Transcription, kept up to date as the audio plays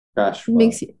Casual.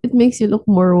 It makes you look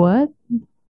more what?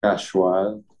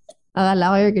 Casual.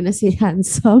 Akala ko you're gonna say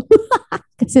handsome.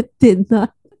 Kasi it did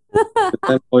not. But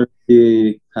I'm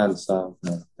already handsome.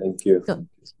 No, thank you. No,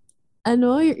 Thank you.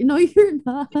 ano? No, you're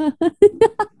not.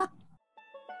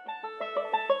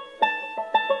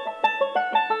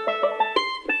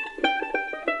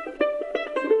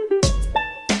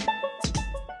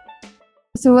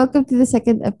 So welcome to the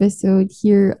second episode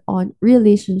here on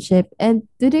relationship. And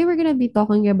today we're gonna be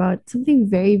talking about something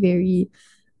very, very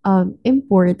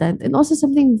important and also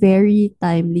something very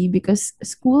timely because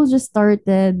school just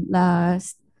started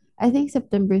last I think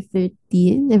September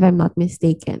 13, if I'm not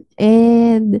mistaken.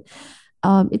 And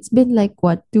it's been like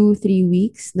what 2 3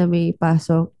 weeks na may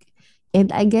pasok.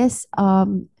 And I guess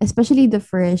especially the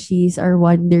freshies are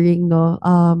wondering no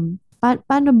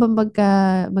paano ba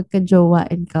magka-jowa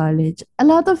in college? A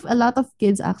lot of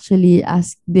kids actually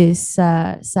ask this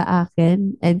sa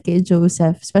akin and kay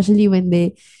Joseph, especially when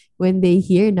they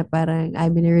hear na parang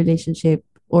I'm in a relationship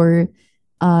or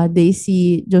they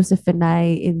see Joseph and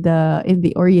I in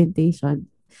the orientation.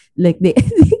 Like they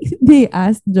they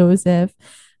asked Joseph,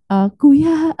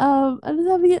 kuya, ano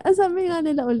sabi nga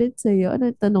nila ulit sa'yo?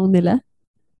 Ano yung tanong nila?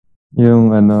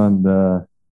 Yung the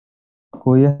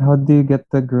Kuya, how do you get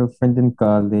the girlfriend in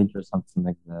college or something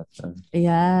like that?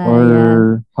 Yeah, yeah.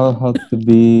 Or how to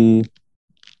be,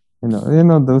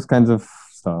 those kinds of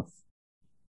stuff.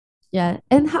 Yeah.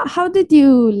 And how did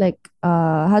you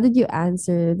how did you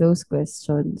answer those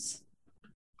questions?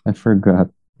 I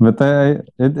forgot. But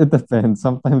it depends.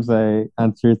 Sometimes I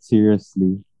answer it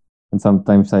seriously and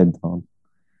sometimes I don't.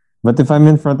 But if I'm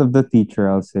in front of the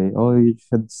teacher, I'll say, "Oh, you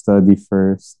should study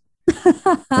first."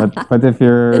 But if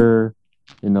you're,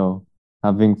 you know,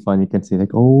 having fun, you can say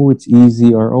like, "Oh, it's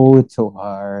easy," or "Oh, it's so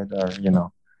hard," or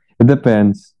it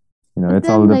depends. But It's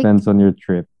all then like depends on your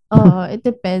trip. it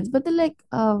depends. But then, like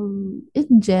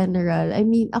in general, I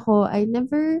mean ako I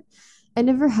never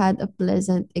had a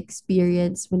pleasant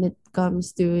experience when it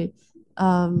comes to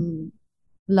um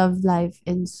love life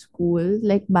in school,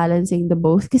 like balancing the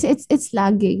both because it's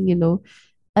lagging,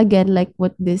 again like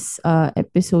what this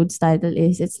episode's title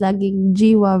is. It's lagging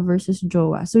Jiwa versus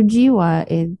Jowa. So Jiwa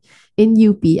in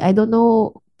UP, I don't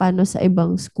know paano sa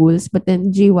ibang schools, but then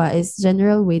Jiwa is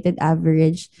general weighted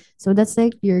average. So that's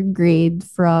like your grade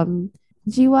from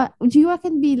Jiwa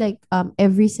can be like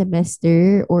every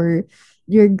semester or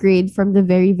your grade from the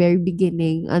very very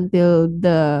beginning until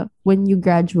the when you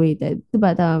graduated.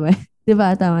 Diba tama ba?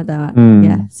 Diba tama tama.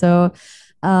 Yeah. Mm. So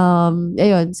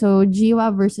ayun. So,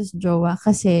 Jiwa versus Jowa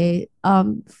kasi,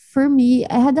 for me,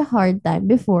 I had a hard time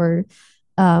before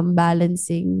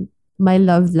balancing my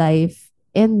love life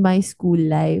and my school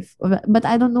life. But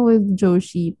I don't know with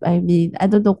Joshi. I mean, I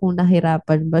don't know kung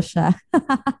nahirapan ba siya.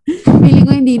 Feeling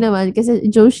ko hindi naman kasi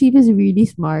Joshi is really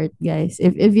smart, guys.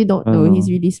 If you don't know, he's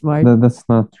Oh, really smart. that's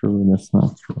not true. That's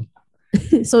not true.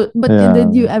 So, but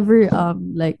did you Yeah, ever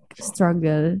like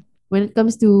struggle when it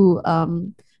comes to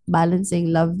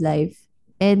balancing love life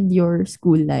and your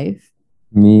school life?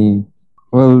 me.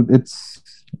 Well,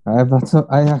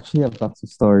 I actually have lots of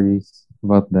stories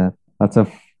about that. Lots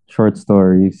of short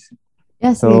stories.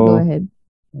 Yeah, sige, go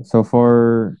So, ahead.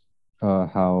 for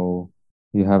how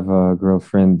you have a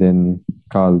girlfriend in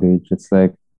college, it's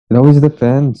like it always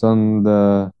depends on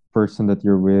the person that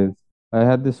you're with. I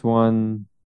had this one,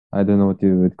 I don't know what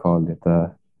you would call it,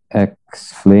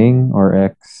 ex fling or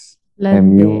ex MU,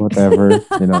 Landi. whatever,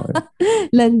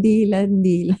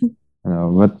 Landi.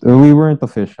 but we weren't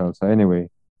official. So anyway,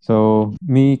 so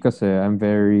me, kasi I'm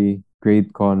very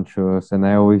grade conscious and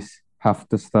I always have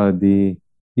to study.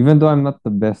 Even though I'm not the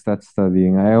best at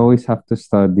studying, I always have to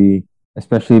study,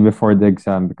 especially before the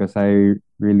exam, because I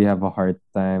really have a hard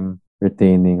time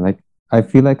retaining. Like, I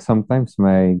feel like sometimes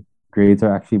my grades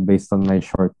are actually based on my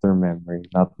short-term memory,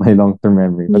 not my long-term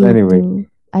memory. But Me anyway, too.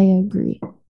 I agree.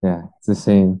 yeah, it's the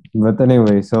same. But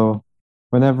anyway, so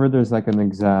whenever there's like an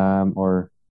exam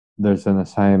or there's an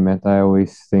assignment, I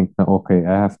always think, na, okay,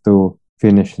 I have to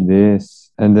finish this.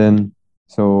 And then,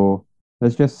 so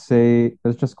let's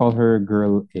just call her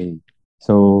girl A.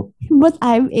 So, But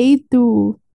I'm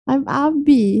A2. I'm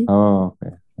Abby. oh,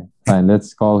 okay, okay. Fine.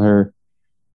 Let's call her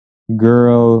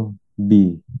girl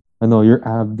B. Oh, no, you're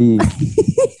Abby.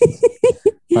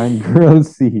 Fine, girl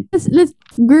C. Let's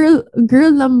girl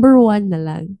number one na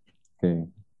lang. Okay.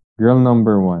 Girl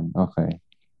number one. Okay.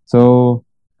 So,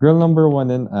 girl number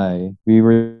one and we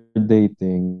were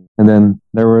dating. And then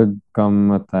there would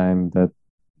come a time that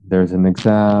there's an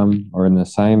exam or an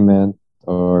assignment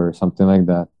or something like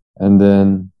that. And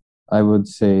then I would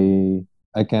say,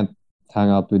 I can't hang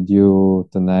out with you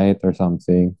tonight or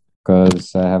something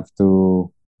because I have to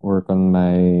work on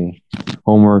my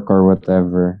homework or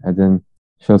whatever. And then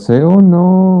she'll say, "Oh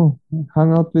no,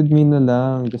 hang out with me na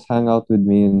lang. Just hang out with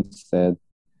me instead.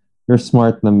 You're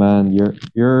smart naman.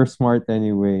 You're smart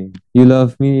anyway. You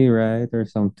love me, right?" Or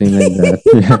something like that.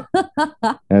 Yeah,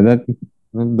 yeah, that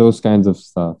those kinds of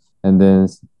stuff. And then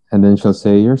she'll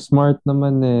say, "You're smart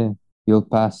naman eh. You'll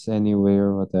pass anyway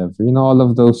or whatever." All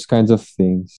of those kinds of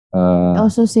things. I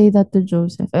also say that to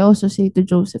Joseph. I also say to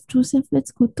Joseph, Joseph,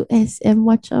 let's go to SM,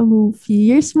 watch a movie.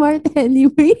 You're smart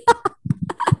anyway.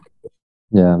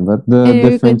 Yeah, but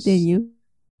Anyway, continue.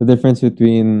 the difference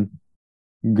between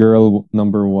girl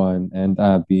number one and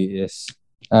Abby is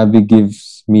Abby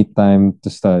gives me time to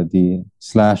study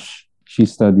slash she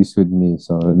studies with me.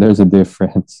 So there's a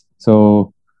difference.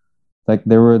 So like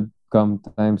there would come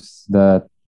times that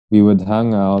we would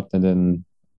hang out and then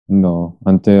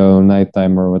until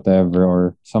nighttime or whatever,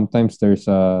 or sometimes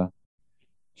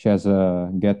she has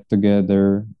a get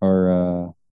together or a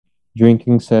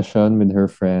drinking session with her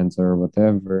friends or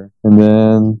whatever. And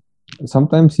then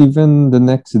sometimes even the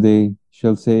next day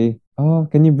she'll say, "Oh,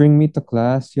 can you bring me to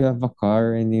class? You have a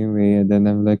car anyway." And then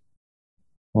I'm like,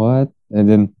 "What?" And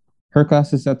then her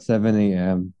class is at 7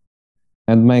 a.m.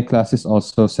 and my class is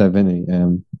also 7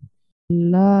 a.m.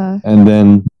 La. And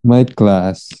then my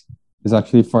class is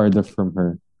actually farther from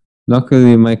her.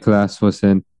 Luckily, my class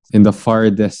wasn't in the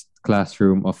farthest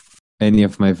classroom of any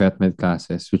of my vetmed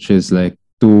classes, which is like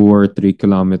 2 or 3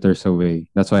 kilometers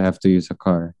away. That's why I have to use a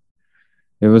car.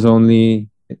 It was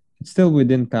it's still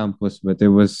within campus, but it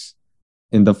was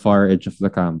in the far edge of the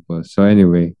campus. So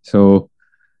anyway,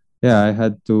 yeah, I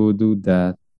had to do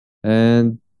that.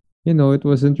 And, it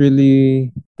wasn't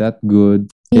really that good.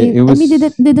 It I mean, was,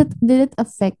 did it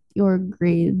affect your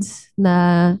grades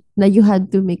na you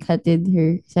had to make hatid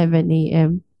her 7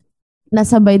 a.m.?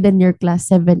 Nasabay din your class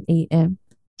 7 a.m.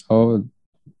 oh,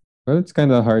 well, it's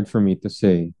kind of hard for me to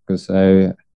say because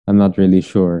I'm not really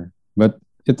sure. But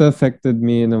it affected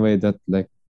me in a way that like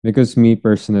because me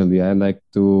personally, I like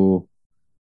to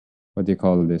what do you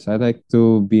call this? I like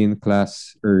to be in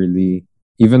class early,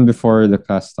 even before the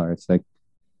class starts. Like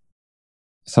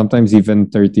sometimes even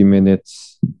 30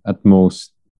 minutes at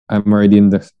most. I'm already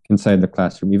inside the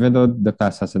classroom, even though the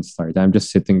class hasn't started. I'm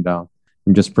just sitting down.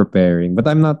 I'm just preparing. But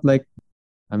I'm not like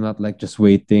just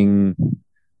waiting.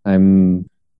 I'm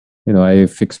I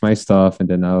fix my stuff and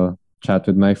then I'll chat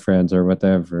with my friends or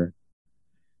whatever.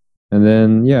 And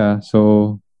then yeah,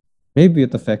 so maybe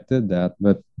it affected that,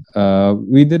 but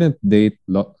we didn't date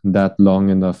that long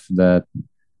enough that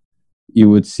you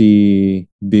would see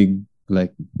big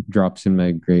like drops in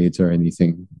my grades or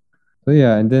anything. So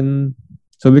yeah, and then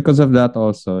so because of that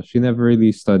also, she never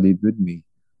really studied with me.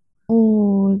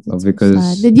 Oh, that's so sad.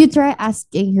 Because Did you try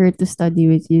asking her to study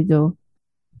with you though?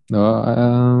 no,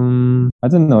 I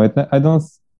don't know. I don't.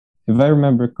 If I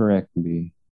remember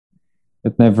correctly,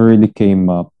 it never really came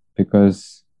up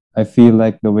because I feel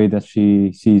like the way that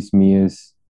she sees me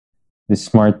is this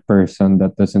smart person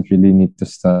that doesn't really need to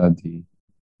study,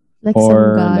 Like some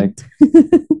or god. like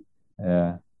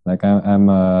yeah, like I'm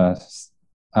a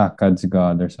ACADS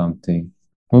god or something.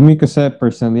 For me, kasi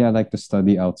personally, I like to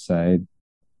study outside,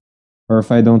 or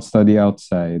if I don't study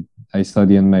outside, I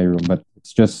study in my room, but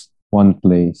it's just one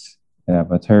place. Yeah,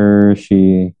 but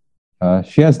she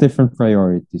has different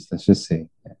priorities. Let's just say.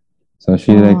 So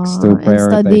she likes to And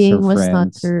prioritize her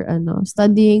friends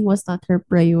studying was not her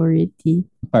priority.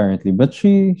 apparently. But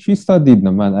she studied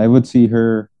naman. I would see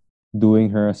her doing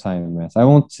her assignments. I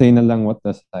won't say na lang what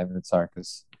the assignments are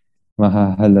because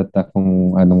mahahalata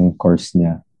kung anong course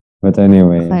niya. But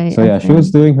anyway, Okay, so yeah, she okay. was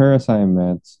doing her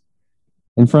assignments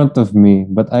in front of me.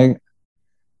 But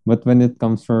when it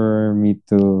comes for me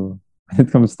to when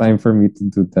it comes time for me to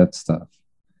do that stuff,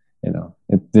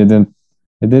 it did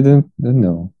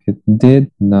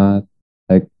not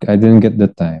like I didn't get the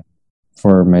time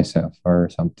for myself or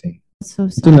something. So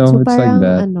But sad. it's like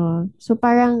that.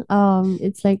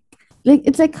 It's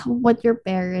it's like what your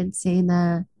parents say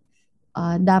na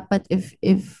dapat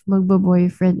if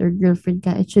magbo-boyfriend or girlfriend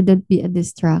ka, it shouldn't be a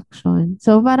distraction.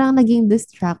 So parang naging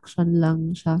distraction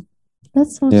lang siya.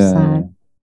 That's so Yeah. sad.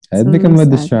 It So became a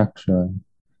sad. distraction.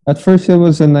 At first, it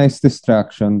was a nice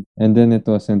distraction, and then it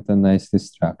wasn't a nice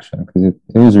distraction because it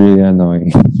was really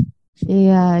annoying.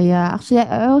 Yeah, yeah. Actually,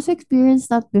 I also experienced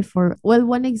that before. Well,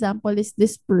 one example is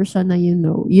this person na you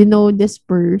know. You know this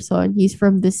person. He's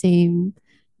from the same,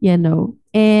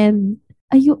 And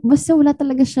basta wala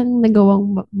talaga siyang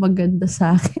nagawang maganda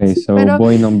sa akin. Okay, so Pero,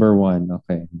 boy number one.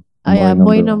 Okay, boy yeah,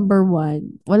 boy number one. number one.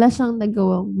 Wala siyang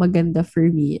nagawang maganda for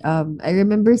me. I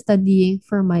remember studying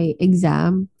for my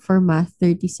exam for Math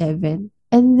 37.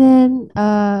 And then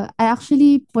I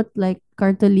actually put like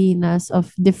cartolinas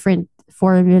of different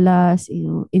formulas,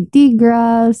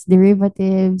 integrals,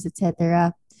 derivatives,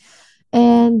 etc.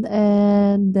 And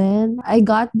then I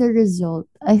got the result.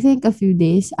 I think a few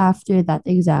days after that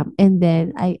exam, and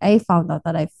then I found out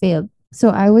that I failed.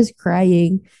 So I was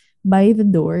crying by the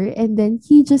door, and then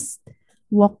he just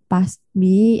walked past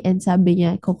me and sabi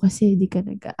niya, "Ikaw kasi di ka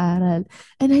nag-aaral."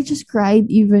 And I just cried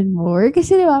even more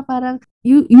kasi 'di ba parang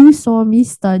you saw me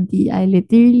study. I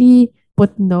literally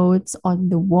put notes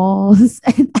on the walls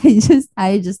and I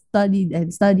just studied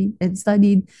and studied and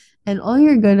studied, and all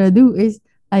you're gonna do is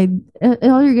I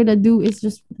all you're gonna do is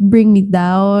just bring me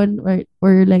down,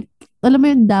 or like alam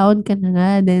mo yung down ka na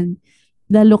nga, then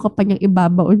lalo ka pa niyang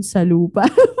ibabaon sa lupa.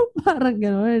 Parang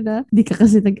gano'n na, di ka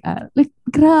kasi nag-aral. Like,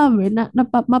 grabe,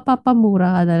 mapapamura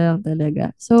ka na lang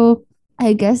talaga. So,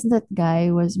 I guess that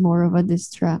guy was more of a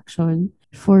distraction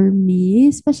for me,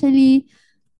 especially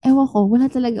ewan ko, wala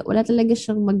talaga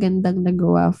siyang magandang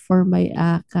nagawa for my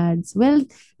ACADS. Well,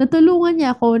 natulungan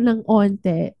niya ako ng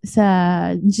onte sa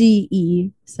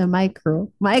GE, sa microbio.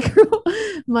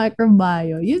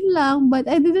 Yun lang, but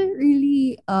I didn't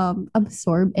really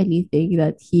absorb anything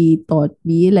that he taught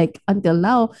me. Like, until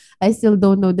now, I still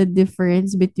don't know the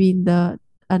difference between I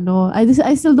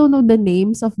still don't know the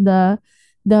names of the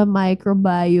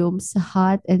microbiomes sa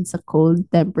hot and sa cold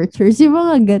temperatures. Yung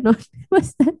mga ganon.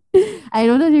 Basta, I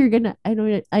know that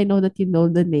you know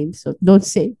the name, so don't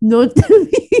say no to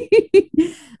me.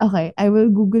 Okay, I will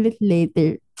Google it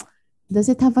later. Does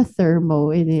it have a thermo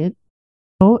in it?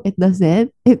 No, it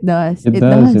doesn't. It does. It It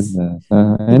does, it does. does.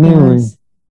 It Anyway, does.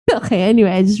 Okay,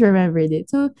 anyway, I just remembered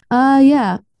it. So,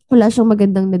 yeah, wala siyang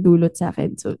magandang nadulot sa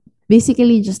akin. So,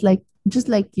 basically, just like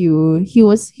you, he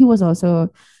was also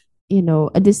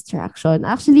a distraction.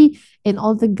 Actually, in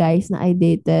all the guys na I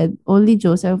dated, only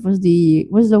Joseph was the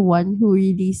one who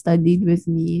really studied with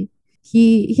me.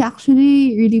 He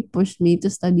actually really pushed me to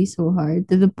study so hard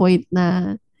to the point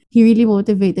na he really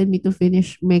motivated me to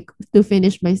finish my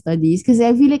studies. Kasi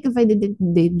I feel like if I didn't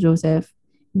date Joseph,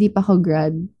 di pa ako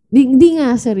grad. Di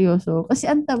nga seryoso. Kasi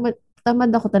ang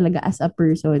tamad ako talaga as a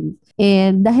person.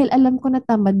 And dahil alam ko na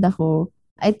tamad ako,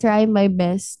 I try my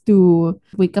best to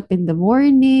wake up in the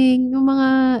morning, yung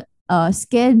mga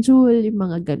schedule, yung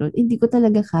mga ganun. Hindi ko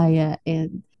talaga kaya.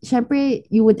 And syempre,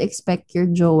 you would expect your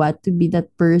jowa to be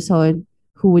that person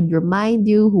who would remind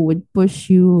you, who would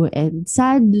push you. And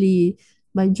sadly,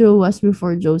 my jowas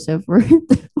before Joseph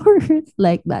weren't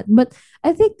like that. But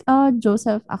I think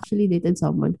Joseph actually dated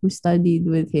someone who studied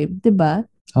with him, diba?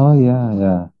 oh yeah,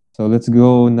 yeah. So let's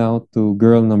go now to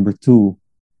girl number two.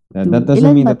 That doesn't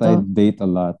Ilan mean ba that to? I date a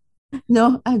lot.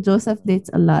 No, Joseph dates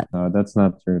a lot. No, that's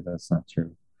not true. That's not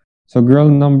true. So girl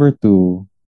number two,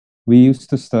 we used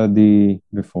to study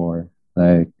before,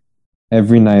 like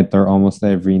every night or almost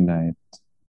every night.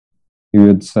 We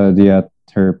would study at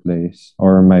her place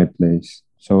or my place.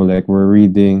 So like we're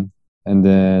reading and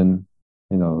then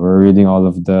we're reading all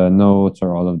of the notes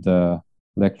or all of the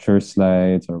lecture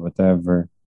slides or whatever.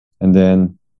 And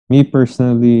then me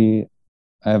personally,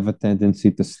 I have a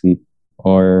tendency to sleep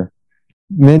or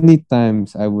many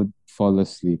times I would fall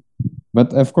asleep.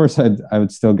 But of course I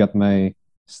would still get my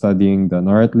studying done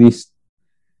or at least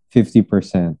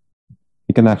 50%.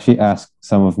 You can actually ask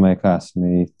some of my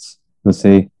classmates to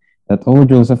say that, oh,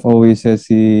 Joseph always says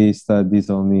he studies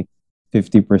only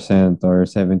 50% or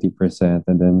 70%.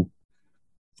 And then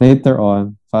later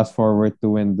on, fast forward to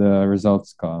when the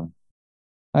results come,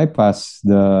 I pass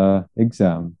the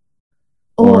exam.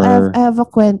 Oh, I have, I Or, have a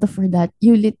kwento for that.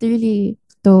 You literally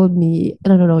told me,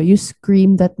 no, no, no, you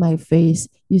screamed at my face.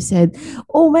 You said,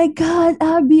 "Oh my God,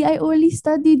 Abby, I only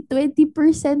studied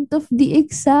 20% of the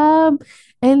exam."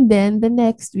 And then the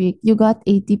next week, you got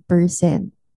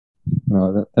 80%.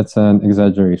 no, that's an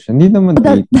exaggeration. Hindi naman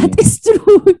That 80. is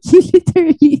true.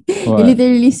 You What?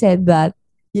 literally said that.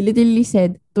 You literally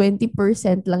said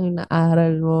 20% lang yung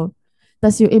naaral mo.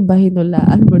 Tapos yung iba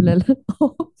hinulaan mo na lang.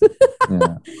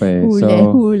 Yeah. Okay. Huli, So,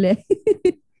 huli.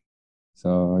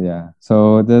 yeah.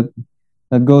 So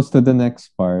that goes to the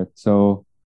next part. So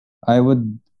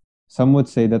some would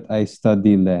say that I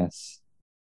study less,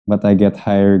 but I get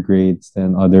higher grades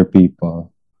than other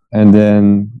people. And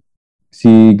then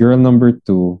see girl number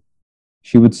two,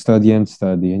 she would study and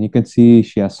study, and you can see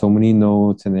she has so many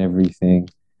notes and everything.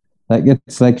 Like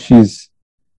it's like she's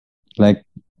like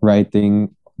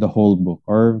writing the whole book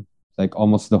or like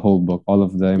almost the whole book, all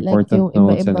of the Like important yung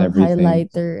notes and iba-ibang everything.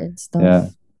 highlighter and Yeah,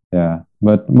 stuff. yeah.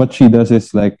 But what she does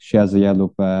is like she has a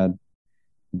yellow pad.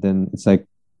 Then it's like,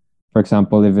 for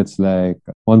example, if it's like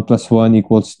 1 plus 1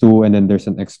 equals 2, and then there's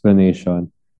an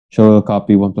explanation, she'll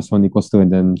copy 1 plus 1 equals 2,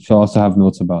 and then she'll also have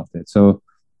notes about it. So,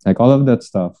 like all of that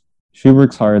stuff, she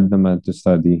works hard naman to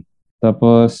study.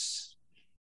 Tapos,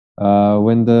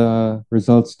 when the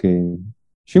results came,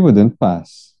 she wouldn't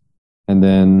pass. And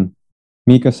then,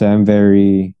 me kasi, I'm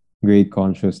very grade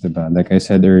conscious, diba? Like I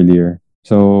said earlier.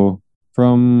 So,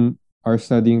 from our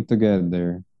studying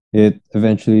together, it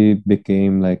eventually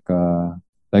became like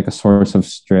a source of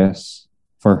stress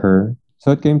for her.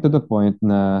 So it came to the point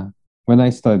na when I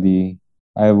study,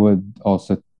 I would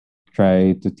also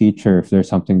try to teach her if there's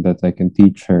something that I can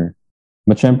teach her.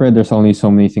 But syempre, there's only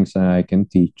so many things that I can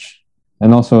teach.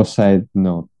 And also, a side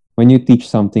note, when you teach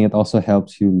something, it also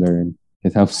helps you learn.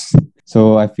 It helps.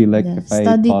 So I feel like Yeah, if I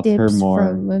study taught her tips more,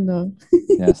 from ano.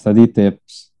 yeah, study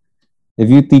tips. If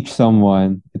you teach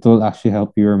someone, it will actually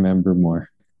help you remember more.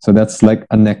 So that's like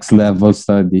a next level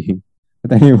study.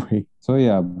 But anyway, so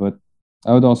yeah, but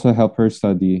I would also help her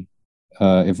study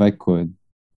if I could.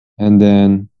 And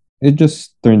then it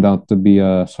just turned out to be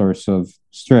a source of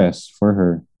stress for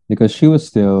her because she was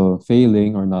still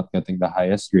failing or not getting the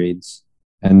highest grades.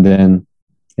 And then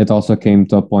it also came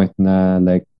to a point na,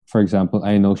 like, for example,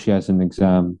 I know she has an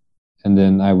exam, and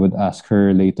then I would ask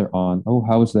her later on, oh,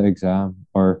 how was the exam?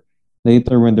 Or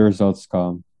later when the results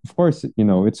come. Of course,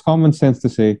 it's common sense to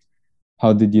say,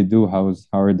 how did you do? How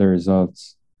are the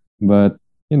results? But,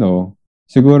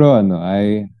 siguro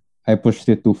I pushed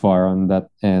it too far on that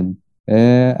end.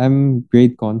 I'm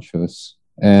grade conscious.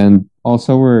 And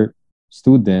also we're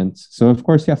students. So of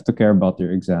course you have to care about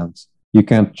your exams. You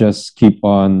can't just keep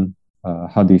on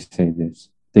how do you say this?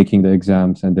 Taking the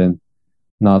exams and then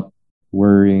not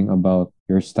worrying about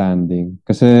your standing.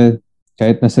 Kasi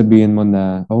kahit nasabihin mo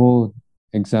na, oh,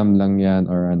 exam lang yan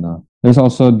or ano. There's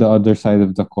also the other side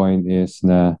of the coin is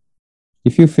na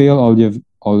if you fail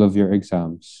all of your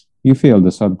exams, you fail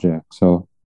the subject. So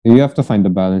you have to find the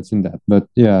balance in that. But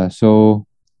yeah, so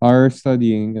our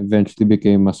studying eventually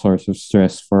became a source of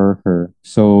stress for her.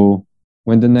 So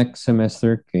when the next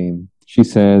semester came, she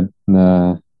said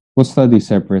na we'll study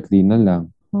separately na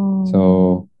lang. Oh.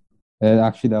 So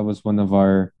actually that was one of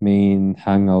our main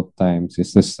hangout times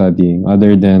is the studying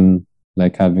other than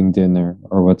like having dinner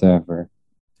or whatever.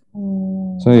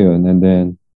 Oh. So yun, and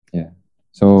then yeah.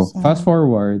 So fast Sad.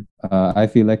 forward, I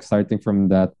feel like starting from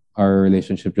that, our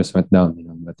relationship just went down.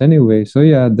 But anyway, so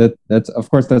yeah, that's of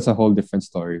course that's a whole different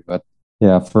story. But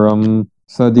yeah, from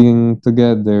studying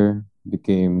together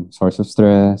became source of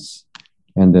stress,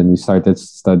 and then we started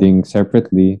studying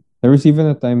separately. There was even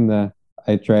a time that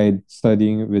I tried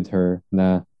studying with her.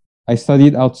 Na I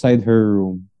studied outside her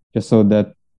room just so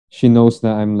that she knows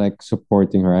that I'm like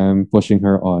supporting her. I'm pushing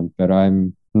her on, but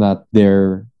I'm not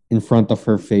there in front of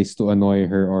her face to annoy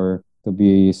her or to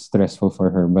be stressful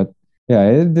for her. But yeah,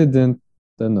 it didn't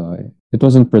annoy. It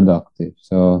wasn't productive.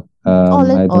 So All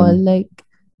in I all, don't. like,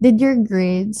 did your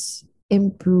grades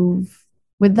improve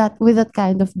with that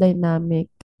kind of dynamic?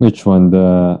 Which one?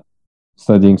 The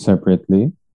studying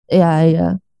separately? Yeah,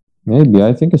 yeah. Maybe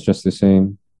I think it's just the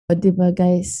same. O, di ba,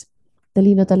 guys?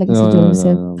 Talino talaga si No, no, no,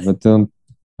 Joseph. no. But don't.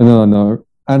 No, no.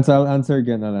 Answer. I'll answer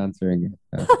again. I'll answer again.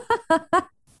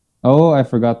 Oh, I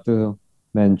forgot to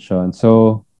mention.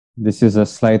 So this is a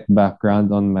slight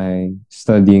background on my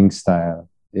studying style.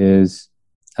 Is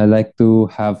I like to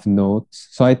have notes.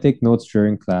 So I take notes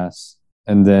during class,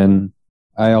 and then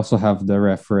I also have the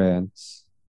reference,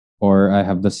 or I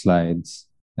have the slides.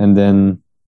 And then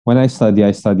when I study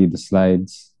the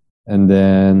slides. And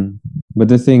then, but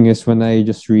the thing is, when I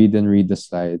just read and read the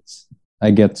slides, I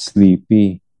get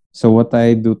sleepy. So what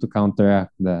I do to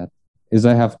counteract that is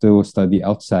I have to study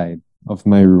outside of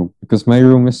my room because my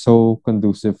room is so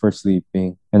conducive for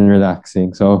sleeping and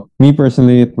relaxing. So me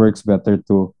personally, it works better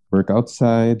to work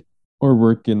outside or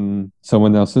work in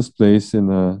someone else's place in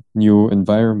a new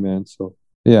environment. So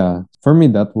yeah, for me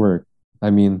that worked. I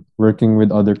mean, working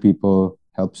with other people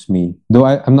helps me. Though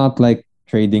I'm not like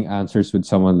trading answers with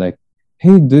someone like,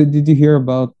 hey, did you hear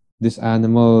about this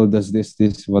animal? Does this,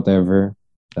 whatever?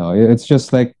 No, it's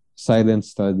just like silent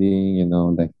studying,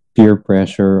 like peer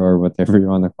pressure or whatever you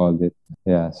want to call it.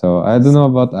 Yeah, so I don't know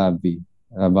about Abby,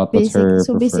 about what's her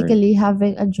So preferred. basically,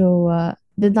 having a jowa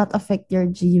did not affect your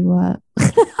jiwa.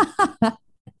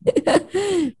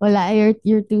 Wala,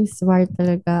 you're too smart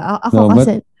talaga. No,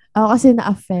 but Ako kasi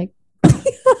na-affect.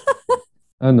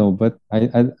 I know, but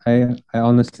I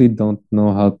honestly don't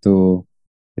know how to.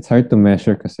 It's hard to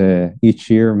measure because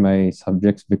each year my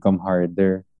subjects become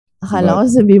harder. Akala ko But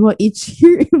sabi mo, each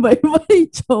year, iba-iba yung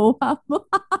jowa mo.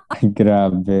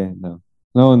 grabe, no.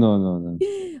 No, no, no, no.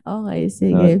 Okay,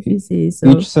 sige, No, if you say each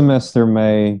so. semester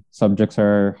my subjects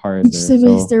are Each harder. So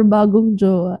semester, bagong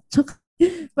jowa. Tsaka,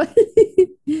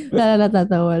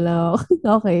 Natatawa lang ako.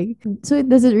 Okay. So, it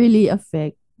doesn't really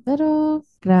affect. Pero,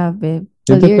 grabe.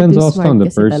 It Well, you're depends too also on smart the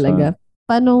kasi person. talaga.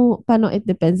 Paano it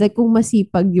depends? Like, kung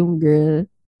masipag yung girl.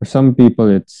 For some people,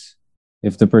 it's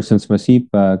if the person's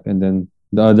masipag, and then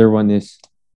the other one is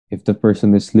if the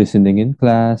person is listening in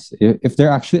class, if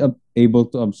they're actually able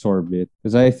to absorb it.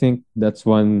 Because I think that's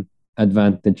one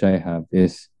advantage I have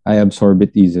is I absorb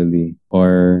it easily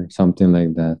or something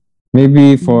like that.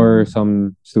 Maybe for Mm. some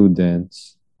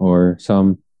students or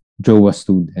some JOA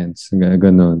students,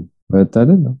 ganon. But I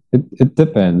don't know. It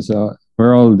depends.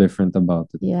 We're all different about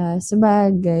it. Yeah,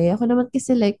 sabagay. Ako naman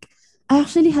kasi like, I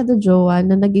actually had a jowa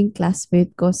na naging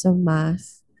classmate ko sa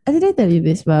math. Did I tell you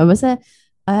this ba? Basta,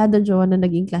 I had a jowa na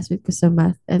naging classmate ko sa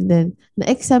math. And then,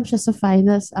 na-exam siya sa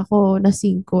finals. Ako, na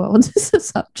 5 ako dun sa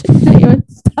subject na yun.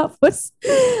 Tapos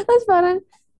parang,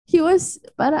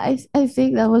 I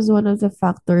think that was one of the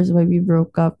factors why we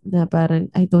broke up na parang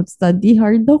I don't study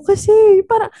hard daw kasi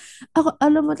parang ako,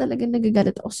 alam mo talaga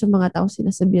nagagalit ako sa mga tao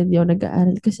sinasabihan di ako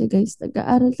nag-aaral kasi guys,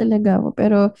 nag-aaral talaga ako.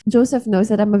 Pero Joseph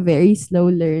knows that I'm a very slow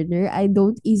learner. I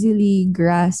don't easily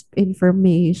grasp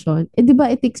information. Eh, di ba,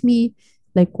 it takes me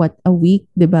like what, a week,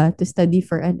 di ba, to study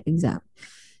for an exam.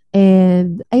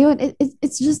 And ayun,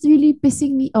 it's just really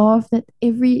pissing me off that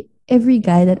every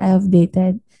guy that I have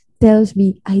dated tells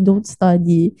me I don't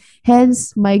study,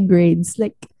 hence my grades.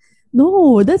 Like,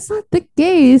 no, that's not the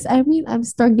case. I mean, I'm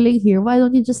struggling here. Why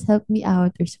don't you just help me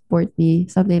out or support me?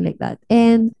 Something like that.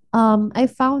 And I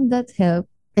found that help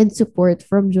and support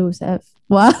from Joseph.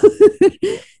 Wow.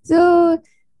 So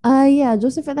yeah,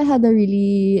 Joseph and I had a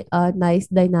really nice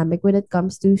dynamic when it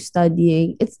comes to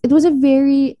studying. It was a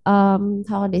very how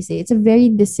can I say? It's a very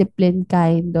disciplined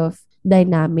kind of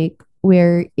dynamic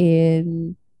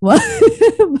wherein what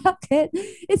bakit?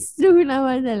 It's true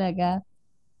naman talaga.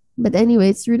 But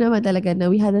anyway, it's true naman talaga na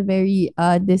we had a very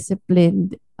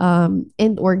disciplined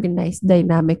and organized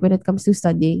dynamic when it comes to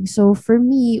studying. So for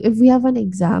me, if we have an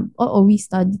exam, we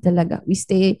study talaga. We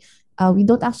stay, we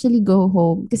don't actually go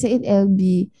home. Kasi in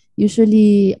LB,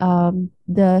 usually,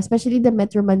 especially the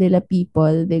Metro Manila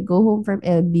people, they go home from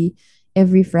LB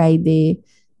every Friday.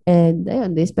 And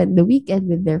ayun, they spend the weekend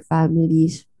with their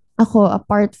families. Ako,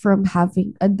 apart from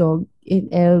having a dog in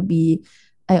LB,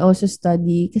 I also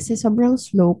study kasi sobrang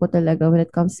slow ko talaga when it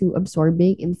comes to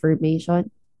absorbing information.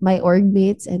 My org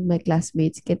mates and my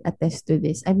classmates can attest to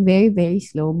this. I'm very, very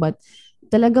slow, but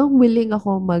talagang willing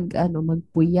ako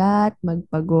magpuyat,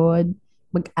 magpagod,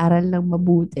 mag-aral ng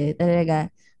mabuti.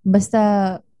 Talaga,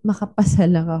 basta makapasa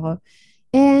lang ako.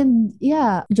 And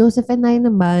yeah, Joseph and I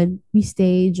naman, we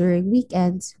stay during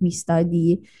weekends, we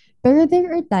study. Pero there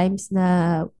are times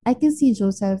na I can see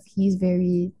Joseph, he's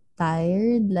very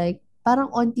tired. Like,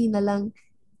 parang onti na lang,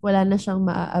 wala na siyang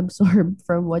ma-absorb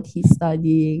from what he's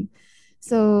studying.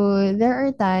 So, there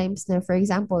are times na, for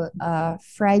example,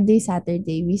 Friday,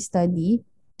 Saturday, we study.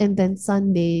 And then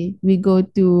Sunday, we go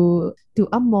to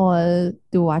a mall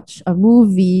to watch a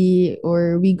movie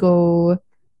or we go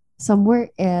somewhere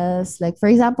else. Like, for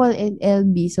example, in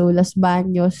LB, so Los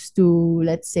Baños to,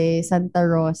 let's say, Santa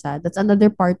Rosa. That's another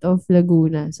part of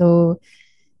Laguna. So,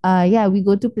 yeah, we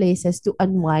go to places to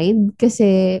unwind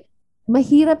kasi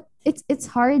mahirap. It's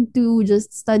hard to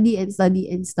just study and study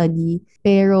and study,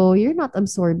 pero you're not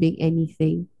absorbing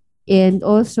anything. And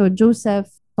also,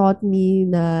 Joseph taught me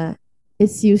na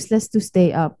it's useless to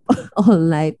stay up all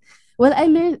night. Well, I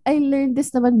learned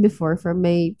this naman before from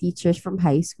my teachers from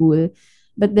high school.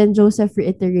 But then Joseph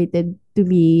reiterated to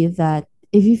me that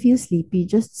if you feel sleepy,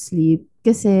 just sleep.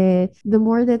 Kasi the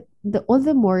more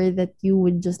that you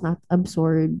would just not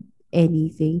absorb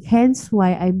anything. Hence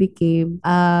why I became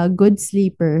a good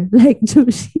sleeper like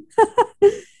Joshi.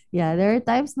 Yeah, there are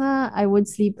times na I would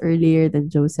sleep earlier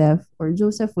than Joseph or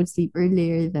Joseph would sleep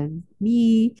earlier than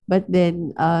me. But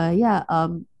then yeah,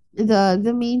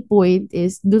 the main point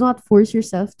is do not force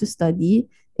yourself to study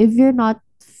if you're not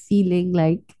feeling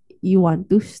like you want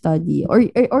to study or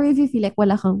if you feel like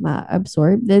wala kang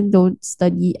ma-absorb, then don't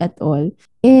study at all.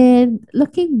 And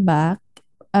looking back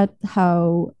at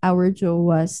how our Joe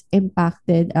was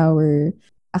impacted our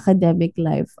academic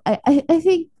life, I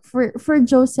think for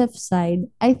Joseph's side,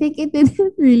 I think it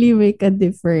didn't really make a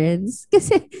difference.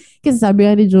 Kasi sabi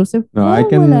nga ni Joseph, No, I parang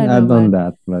can wala add on naman.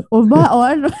 that, but O ba? O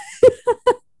ano?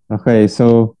 okay,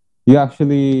 so you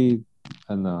actually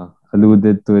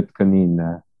alluded to it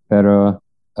kanina. Pero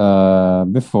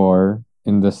before,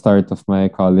 in the start of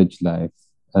my college life,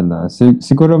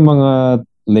 siguro mga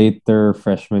later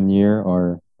freshman year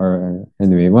or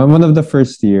anyway, one of the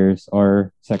first years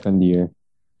or second year,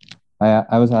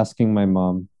 I was asking my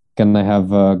mom, can I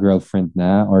have a girlfriend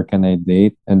na or can I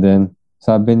date? And then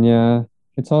sabi niya,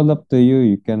 it's all up to you.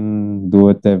 You can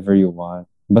do whatever you want.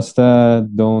 Basta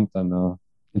don't,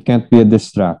 it can't be a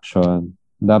distraction.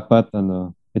 Dapat,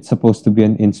 it's supposed to be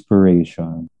an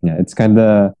inspiration. Yeah, it's kind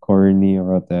of corny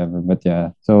or whatever, but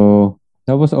yeah. So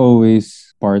that was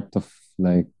always part of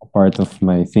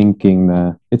my thinking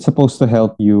na it's supposed to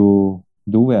help you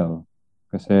do well.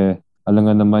 Kasi alam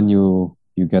nga naman you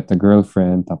get a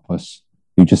girlfriend tapos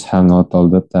you just hang out all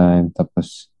the time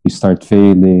tapos you start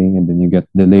failing and then you get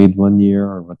delayed 1 year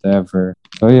or whatever.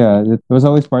 So yeah, it was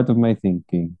always part of my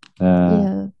thinking.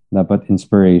 Yeah. Dapat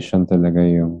inspiration talaga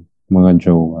yung mga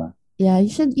jowa. Yeah,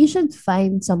 you should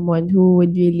find someone who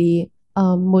would really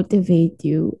motivate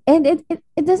you. And it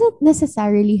doesn't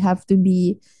necessarily have to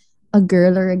be a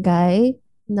girl or a guy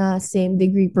na same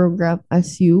degree program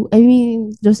as you. I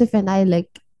mean, Joseph and I, like,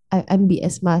 I'm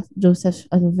BS Math, Joseph's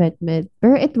vet med.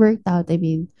 Pero it worked out. I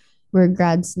mean, we're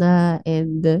grads na,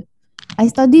 and I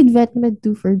studied vet med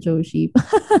too for Joshi.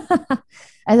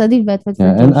 I studied vet med for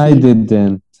Yeah, and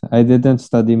Joshi. I didn't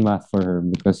study math for her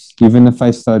because even if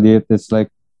I study it, it's like,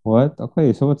 what?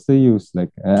 Okay, so what's the use? Like,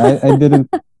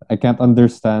 I can't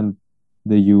understand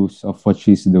the use of what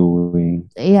she's doing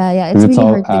Yeah, because it's it's really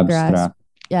all hard to grasp. abstract.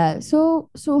 Yeah.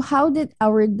 So how did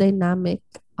our dynamic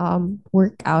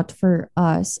work out for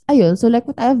us? Ayun, so like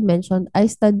what I have mentioned, I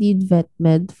studied vet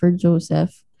med for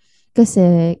Joseph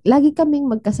kasi lagi kaming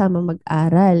magkasama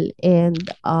mag-aral, and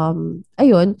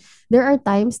ayun, there are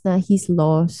times na he's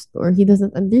lost or he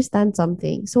doesn't understand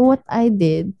something. So what I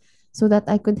did so that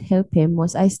I could help him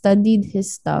was I studied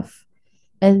his stuff,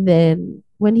 and then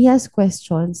when he has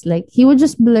questions, like, he would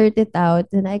just blurt it out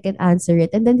and I can answer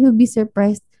it. And then he'll be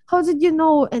surprised. How did you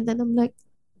know? And then I'm like,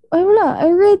 ay, wala. I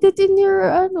read it in your,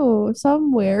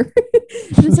 somewhere.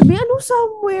 And sabi,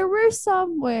 somewhere? Where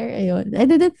somewhere? Ayun.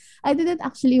 I didn't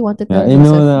actually want to Yeah, tell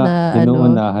Joseph na,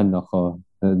 inuunahan ako.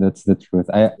 That's the truth.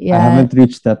 I yeah. haven't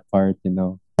reached that part.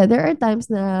 There are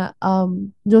times na,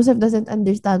 Joseph doesn't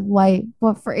understand why.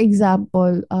 For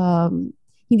example,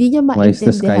 hindi niya Why is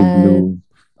the sky maintindihan. blue?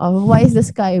 Why is the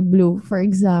sky blue, for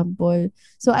example.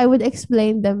 So I would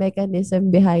explain the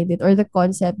mechanism behind it or the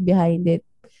concept behind it.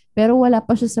 Pero wala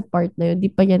pa siya sa part na yun.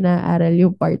 Di pa niya naaral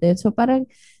yung part na yun. So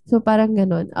parang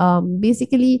ganun.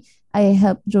 Basically, I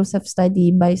help Joseph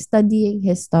study by studying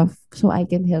his stuff so I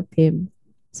can help him.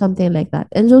 Something like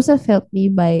that. And Joseph helped me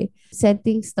by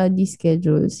setting study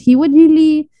schedules. He would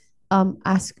really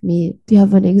ask me, do you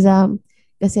have an exam?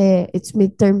 Kasi it's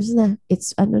midterms na.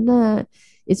 It's ano na.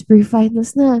 It's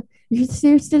pre-finals na.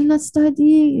 You're still not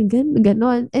studying.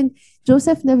 Ganon. And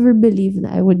Joseph never believed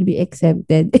na I would be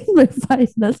exempted in my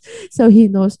finals. So he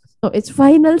knows, oh, it's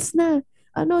finals na.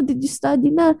 Did you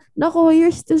study na? Nako,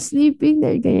 you're still sleeping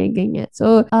there. Ganyan, ganyan.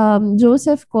 So,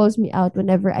 Joseph calls me out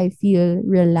whenever I feel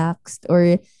relaxed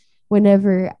or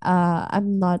whenever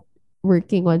I'm not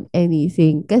working on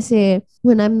anything. Kasi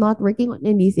when I'm not working on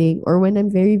anything or when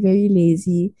I'm very, very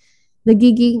lazy,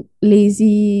 nagiging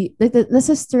lazy,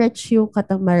 nasa stretch yung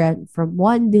katamaran from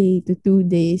 1 day to 2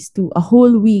 days to a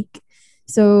whole week.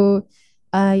 So,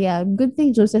 yeah, good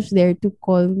thing Joseph's there to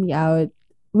call me out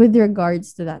with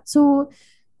regards to that. So,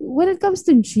 when it comes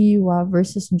to Jiwa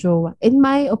versus Jowa, in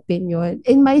my opinion,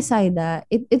 in my side,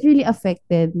 it really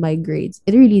affected my grades.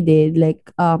 It really did. Like,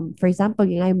 for example,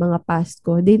 yung mga past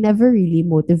ko, they never really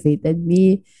motivated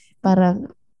me. Parang,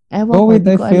 ewan Oh, ko, wait,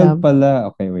 di I ko failed alam. pala.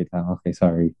 Okay, wait lang. Okay,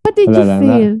 sorry. What did Wala you lang.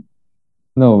 fail?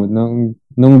 No,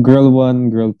 nung girl 1,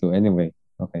 girl 2. Anyway,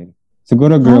 okay.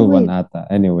 Siguro How? girl 1 Wait.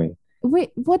 ata. Anyway.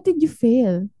 Wait, what did you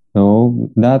fail? No,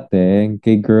 dati,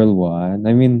 kay girl 1,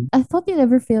 I mean, I thought you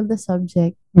never failed the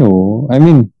subject. no, I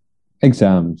mean,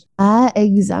 exams.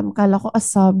 Exam. Kala ko a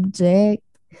subject.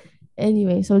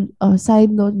 Anyway, so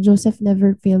side note, Joseph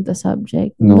never failed a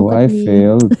subject. No, Look at me.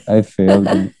 I failed,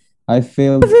 and I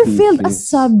failed Never failed a thesis.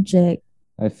 subject.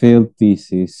 I failed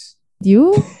thesis.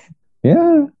 You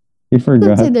Yeah, you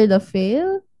forgot. considered a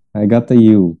fail? I got a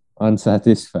U,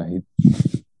 unsatisfied.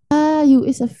 You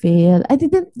is a fail. I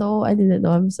didn't know. I didn't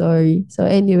know. I'm sorry. So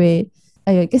anyway,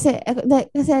 ayun. Kasi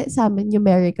sa amin,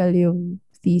 numerical yung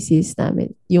thesis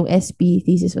namin. Yung SP,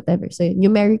 thesis, whatever. So yun,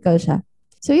 numerical siya.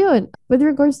 So yun, with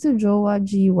regards to Jowa,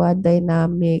 Jiwa,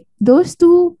 dynamic, those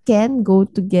two can go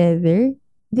together.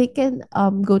 They can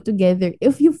go together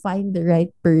if you find the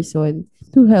right person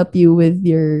to help you with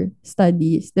your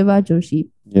studies. Diba,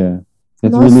 Joshi? Yeah, it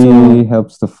And really also,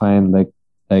 helps to find like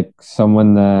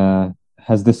someone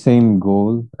has the same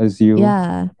goal as you.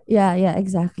 yeah,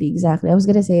 exactly. I was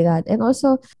gonna say that. And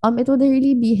also, it would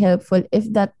really be helpful if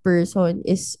that person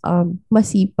is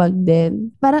masipag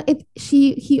din. Parang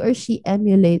he or she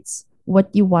emulates what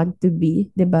you want to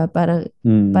be, 'di ba? Para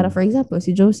Mm. for example,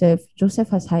 si Joseph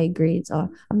has high grades.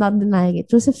 Oh, I'm not denying it.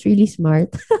 Joseph's really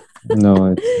smart.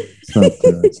 No, it's not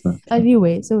true. It's not true.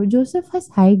 Anyway, so Joseph has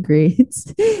high grades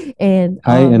and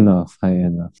High enough, high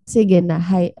enough. sige na,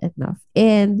 high enough.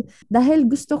 And dahil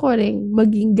gusto ko ring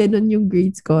maging ganun yung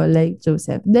grades ko like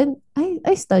Joseph, then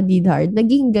I studied hard.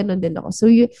 Naging ganun din ako. So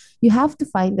you have to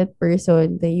find that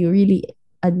person that you really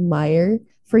admire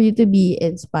for you to be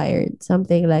inspired.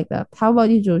 Something like that. How about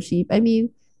you, Joshi? I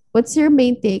mean, what's your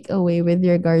main takeaway with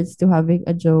regards to having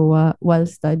a jowa while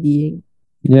studying?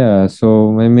 Yeah, so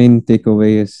my main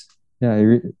takeaway is, yeah,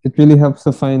 it really helps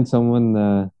to find someone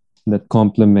that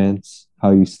complements how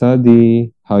you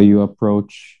study, how you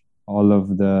approach all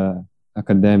of the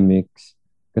academics.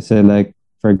 Kasi like,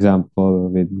 for example,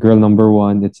 with girl number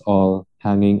one, it's all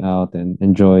hanging out and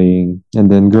enjoying. And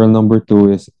then girl number two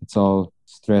is it's all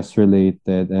stress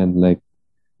related and like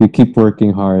you keep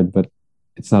working hard, but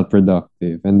it's not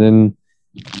productive. And then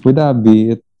with Abby,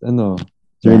 it's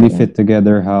Yeah, really yeah. fit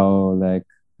together how like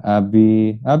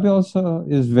Abby also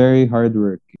is very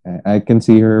hardworking. I can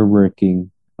see her working,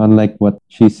 unlike what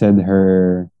she said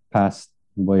her past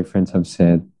boyfriends have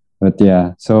said. But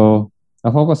yeah, so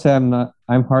ako kasi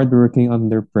I'm hardworking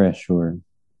under pressure.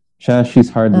 She's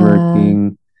Uh,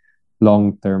 hardworking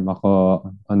long term, ako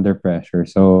under pressure.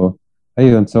 So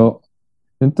ayun, so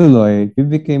yung tuloy, we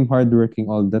became hardworking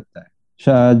all the time.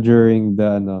 Siya during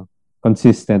the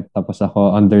consistent, tapos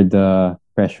ako under the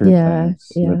pressure yeah, times.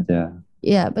 yeah. But yeah.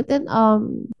 Yeah, but then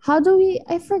how do we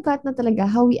I forgot na talaga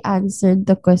how we answered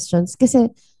the questions kasi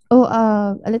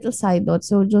a little side note.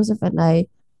 So Joseph and I,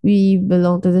 we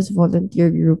belong to this volunteer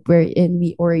group wherein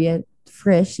we orient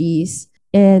freshies,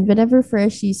 and whenever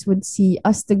freshies would see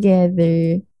us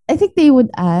together, I think they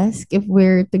would ask if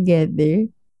we're together,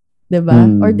 'di ba?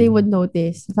 Or they Hmm. would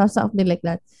notice something like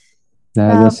that.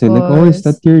 They'll say like, oh, is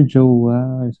that Tapos your jowa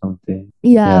or something?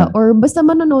 yeah, Yeah. or basta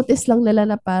mano-notice lang nila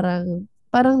na parang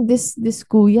this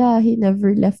kuya, he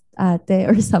never left ate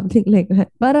or something like that.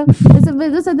 Parang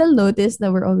basta they'll notice that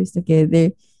we're always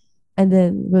together. And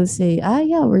then we'll say,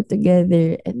 yeah, we're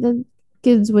together. And then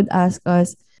kids would ask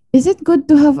us, is it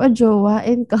good to have a jowa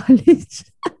in college?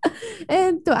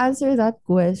 And to answer that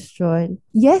question,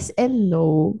 yes and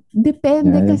no.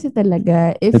 Depende Yeah. kasi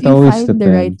talaga if It you always find the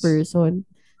right depends. person.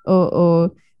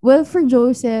 Oo. Well, for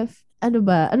Joseph, ano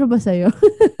ba? Ano ba sa'yo?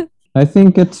 I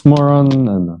think it's more on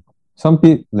some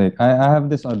people like I have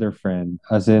this other friend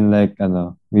as in like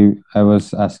I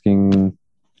was asking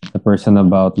the person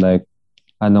about like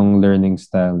anong learning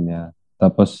style niya.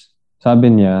 Tapos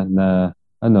sabi niya na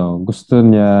gusto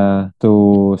niya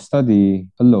to study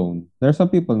alone. There are some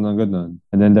people na ganun.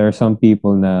 And then there are some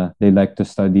people na they like to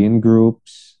study in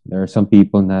groups. There are some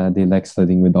people na they like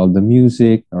studying with all the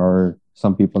music, or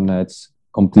some people na it's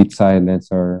complete silence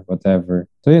or whatever.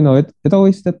 So it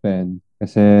always depends.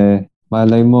 Kasi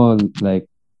malay mo like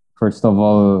first of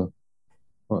all,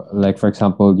 like for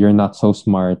example, you're not so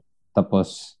smart,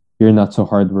 tapos you're not so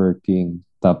hardworking,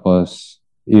 tapos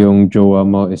yung jowa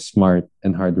mo is smart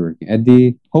and hardworking. Eh di,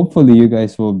 hopefully you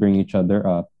guys will bring each other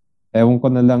up. Ewan ko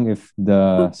na lang if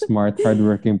the smart,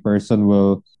 hardworking person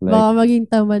will Baka like, maging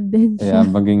tamad din yeah, siya.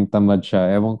 maging tamad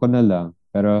siya. Ewan ko na lang.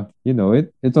 Pero,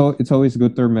 it's always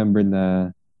good to remember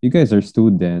na you guys are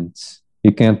students.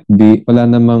 You can't be, wala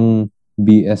namang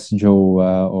BS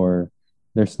jowa, or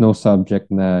there's no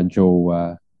subject na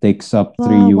jowa takes up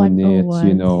 3 units,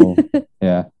 101.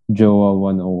 yeah, jowa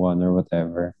 101 or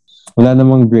whatever. Wala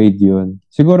namang grade yun.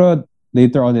 Siguro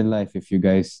later on in life, if you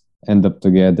guys end up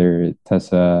together, it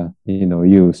has a,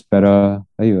 use. Pero,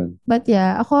 ayun. But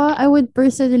yeah, I would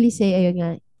personally say, ayun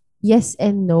nga, yes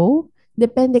and no.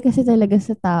 Depende kasi talaga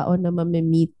sa tao na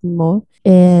mamimit mo.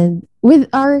 And with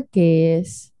our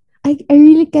case, I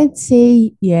really can't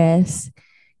say yes.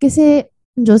 Kasi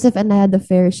Joseph and I had a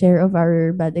fair share of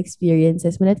our bad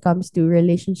experiences when it comes to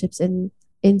relationships in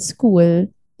school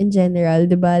in general,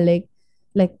 'di ba?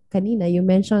 Like kanina you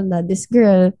mentioned that this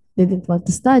girl didn't want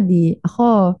to study.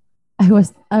 Ako, I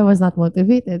was not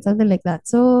motivated, something like that.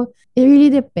 So it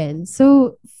really depends.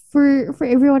 So for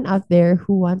everyone out there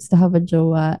who wants to have a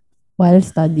jowa while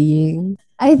studying,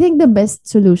 I think the best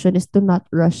solution is to not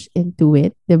rush into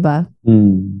it, 'di ba?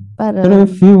 Pero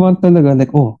if Parang you want talaga, like,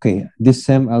 oh, okay, this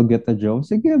sem I'll get a job,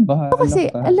 sige, bahala kasi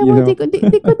ka, alam mo di ko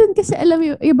din kasi alam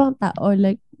yung ibang tao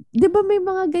like 'di ba may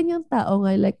mga ganyang tao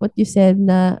nga like what you said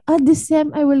na this sem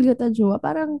I will get a jowa.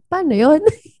 Parang paano 'yon?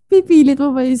 Pipilit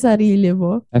mo ba yung sarili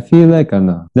mo? I feel like,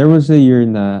 there was a year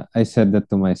na I said that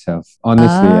to myself.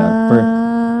 Honestly, yeah.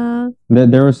 Ah,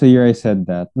 There was a year I said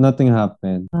that. Nothing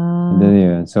happened. And then, Ah.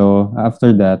 yeah. So,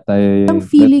 after that, Ang I let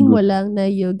feeling go. mo lang na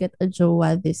you'll get a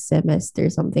jowa this semester,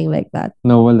 something like that.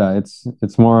 No, wala. It's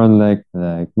more on like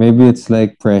maybe it's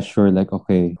like pressure, like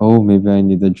okay, oh maybe I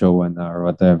need a jowa na or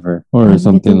whatever. Or I'm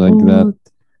something getting like that. old.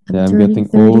 I'm Yeah, I'm turning getting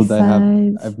old.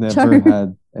 35. I've never Char. had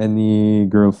any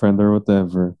girlfriend or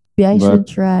whatever. Maybe I should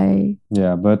But try.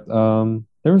 yeah, but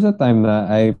there was a time that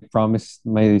I promised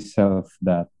myself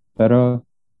that. Pero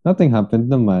nothing happened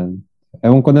naman.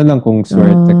 Ewan ko na lang kung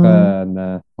swerte Oh. ka na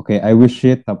okay, I wish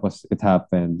it tapos it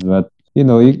happened. But you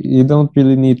don't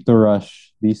really need to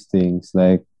rush these things.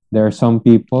 Like there are some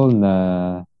people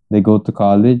na they go to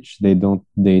college, they don't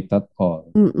date at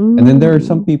all. And then there are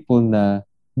some Mm-mm. people na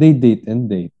they date and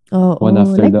date one Oo,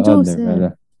 after like the other.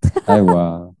 Joseph. Ay,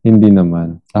 wow. Hindi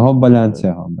naman. Ako, balanse.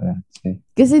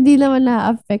 Kasi di naman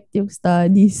na-affect yung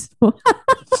studies mo.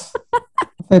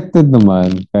 Affected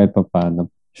naman, kahit pa paano.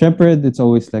 Syempre, it's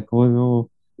always like, oh no,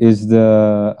 is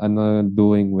the,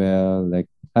 doing well? Like,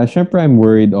 syempre, I'm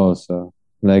worried also.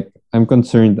 Like, I'm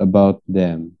concerned about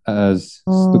them as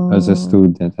a Oh.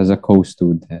 student, as a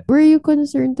co-student. Were you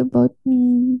concerned about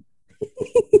me?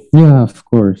 Yeah, of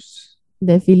course.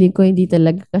 Hindi, feeling ko hindi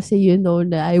talaga kasi you know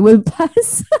na I will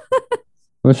pass.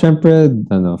 Well, syempre,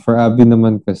 for Abby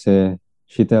naman kasi,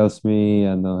 she tells me,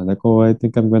 like, oh, I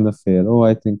think I'm gonna fail. Oh,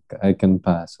 I think I can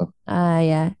pass. So,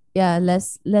 Yeah. Yeah,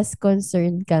 less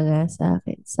concerned ka nga sa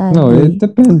akin. no, it Sadly.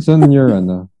 depends on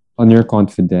your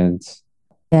confidence.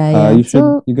 Yeah, yeah.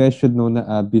 So, You guys should know na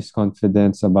Abby's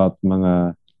confidence about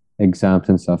mga exams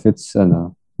and stuff. It's,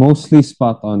 mostly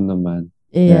spot on naman.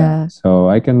 Yeah. yeah. So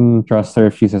I can trust her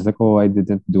if she says like, oh, I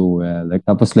didn't do well. Like,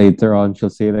 tapos later on,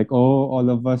 she'll say like, oh, all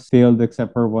of us failed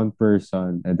except for one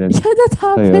person. And then, Yeah, that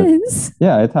so yun. happens.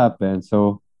 Yeah, it happened.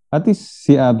 So at least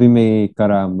si Abby may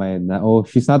karamay na, oh,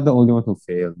 she's not the only one who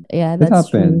failed. Yeah, It that's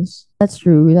true. happens. That's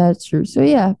true. That's true. So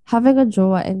yeah, having a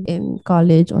jowa in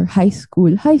college or high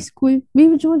school. High school.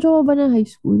 May jowa ba na high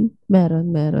school?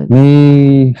 Meron.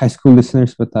 May high school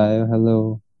listeners ba tayo?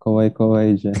 Hello. Kaway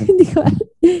dyan.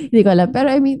 Hindi ko alam.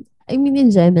 Pero I mean in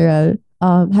general,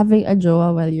 having a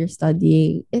jowa while you're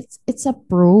studying, it's a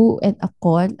pro and a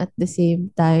con at the same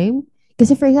time.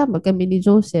 Kasi for example, kami ni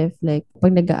Joseph, like,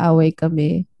 pag nag-aaway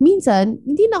kami, minsan,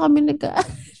 hindi na kami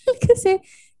kasi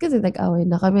nag-aaway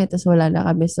na kami, tapos wala na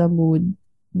kami sa mood.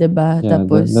 'Di ba? Yeah, that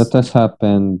Tapos, has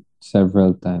happened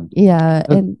several times. yeah,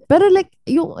 But pero like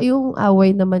yung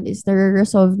away naman is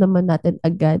nare-resolve naman natin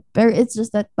agad. Pero it's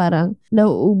just that parang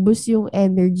nauubos yung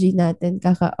energy natin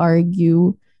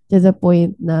kaka-argue to the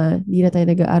point na hindi na tayo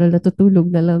nag-aaral, natutulog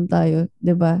na lang tayo,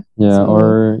 'di ba? yeah, So, or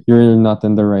you're not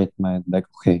in the right mind. Like,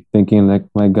 okay, thinking like,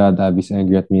 my God, Abby's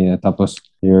angry at me. Tapos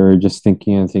you're just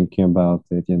thinking and thinking about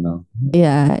it.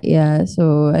 yeah.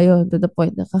 So, ayun, to the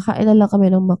point na kakain na lang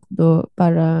kami ng McDo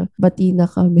para bati na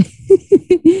kami.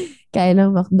 Kain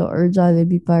ng McDo or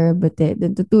Jollibee para bati.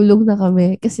 Then tutulog na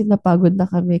kami kasi napagod na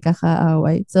kami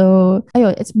kakaaway. So,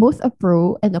 ayun, it's both a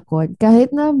pro and a con.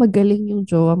 Kahit na magaling yung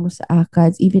jowa mo sa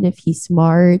ACADS, even if he's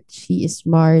smart, she is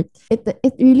smart, it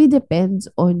really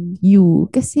depends on you.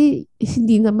 Kasi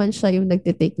hindi naman siya yung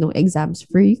nagtitake ng exams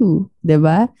for you. 'Di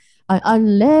ba?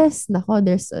 Unless, nako,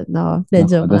 there's, no, the Nako,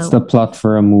 joke that's lang. the plot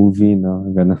for a movie, no?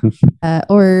 Ganun.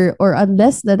 Or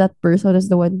unless that person is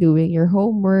the one doing your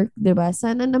homework, 'di ba?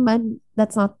 Sana naman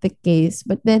that's not the case.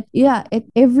 But then, yeah,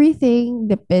 everything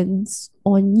depends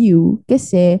on you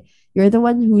kasi you're the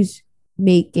one who's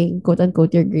making quote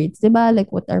unquote your grades, 'di ba?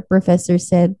 Like what our professor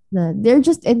said, na they're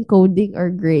just encoding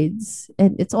our grades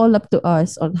and it's all up to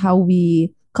us on how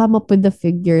we come up with the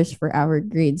figures for our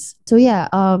grades. So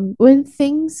yeah, when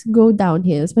things go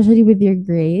downhill, especially with your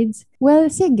grades,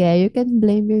 well, sige, you can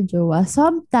blame your jowa.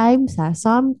 Sometimes.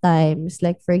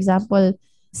 Like, for example,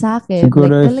 sa akin, like,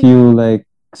 Siguro if you like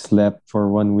slept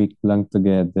for 1 week lang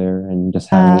together and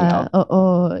just hanging out.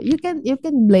 oo, you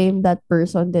can blame that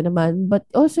person din naman, but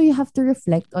also you have to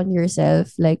reflect on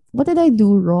yourself. Like, what did I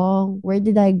do wrong? Where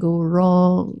did I go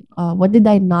wrong? What did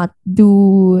I not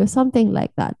do? Something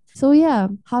like that. So yeah,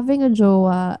 having a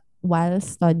jowa while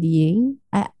studying,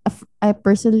 I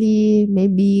personally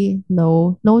maybe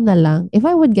no na lang. If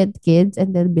I would get kids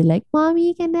and they'll be like,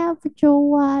 "Mommy, can I have a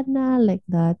jowa na?" Like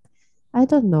that. I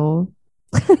don't know.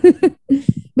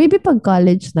 Maybe pag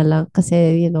college na lang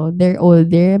kasi, they're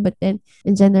older. But then,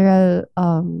 in general,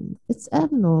 it's, I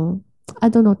don't know. I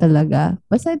don't know talaga.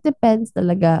 Basta it depends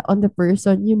talaga on the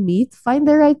person you meet. Find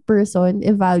the right person,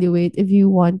 evaluate if you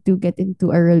want to get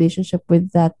into a relationship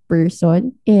with that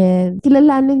person, and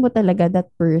kilalanin mo talaga that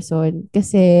person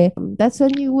kasi that's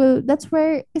when you will, that's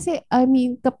where, kasi I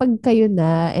mean, kapag kayo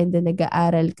na and then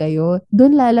nag-aaral kayo,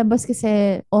 doon lalabas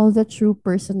kasi all the true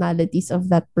personalities of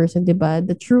that person, 'di ba?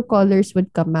 The true colors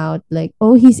would come out like,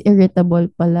 oh, he's irritable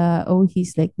pala, oh,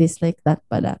 he's like this, like that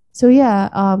pala. So yeah,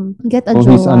 get a Oh,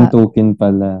 he's jowa. untoken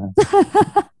pala.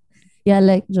 Yeah,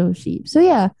 like Joshi. So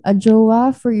yeah, a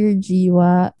jowa for your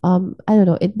jiwa. I don't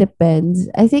know. It depends.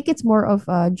 I think it's more of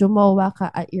a jomawa ka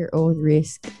at your own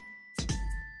risk.